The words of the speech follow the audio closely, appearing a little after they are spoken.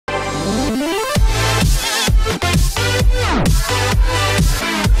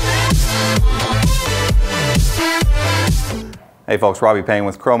Hey folks, Robbie Payne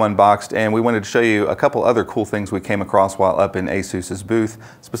with Chrome Unboxed, and we wanted to show you a couple other cool things we came across while up in ASUS's booth,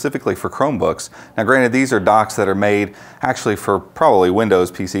 specifically for Chromebooks. Now granted, these are docks that are made actually for probably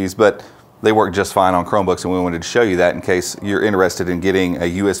Windows PCs, but they work just fine on Chromebooks, and we wanted to show you that in case you're interested in getting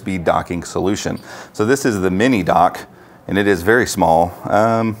a USB docking solution. So this is the mini dock, and it is very small,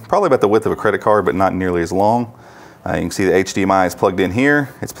 probably about the width of a credit card, but not nearly as long. You can see the HDMI is plugged in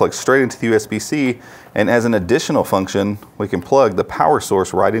here. It's plugged straight into the USB-C, and as an additional function, we can plug the power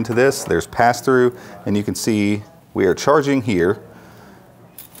source right into this. There's pass-through, and you can see we are charging here.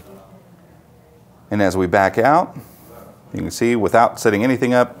 And as we back out, you can see without setting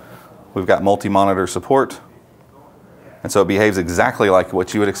anything up, we've got multi-monitor support. And so it behaves exactly like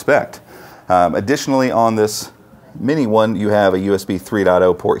what you would expect. Additionally, on this mini one, you have a USB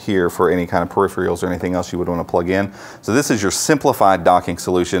 3.0 port here for any kind of peripherals or anything else you would want to plug in. So this is your simplified docking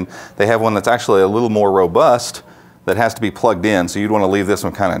solution. They have one that's actually a little more robust that has to be plugged in. So you'd want to leave this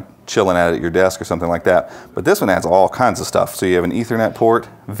one kind of chilling out at your desk or something like that. But this one has all kinds of stuff. So you have an Ethernet port,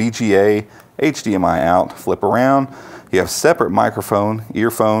 VGA, HDMI out, flip around. You have separate microphone,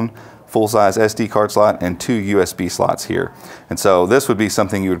 earphone, full-size SD card slot, and 2 USB slots here. And so this would be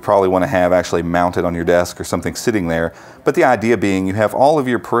something you would probably want to have actually mounted on your desk or something sitting there. But the idea being you have all of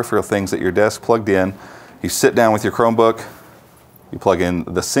your peripheral things at your desk plugged in. You sit down with your Chromebook, you plug in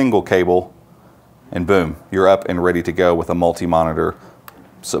the single cable, and boom, you're up and ready to go with a multi-monitor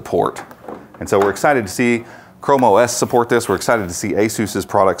support. And so we're excited to see Chrome OS support this. We're excited to see ASUS's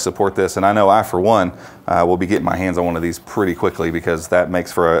products support this, and I know I, for one, will be getting my hands on one of these pretty quickly, because that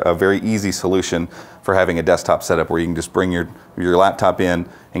makes for a very easy solution for having a desktop setup where you can just bring your laptop in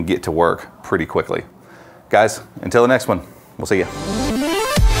and get to work pretty quickly. Guys, until the next one, we'll see you.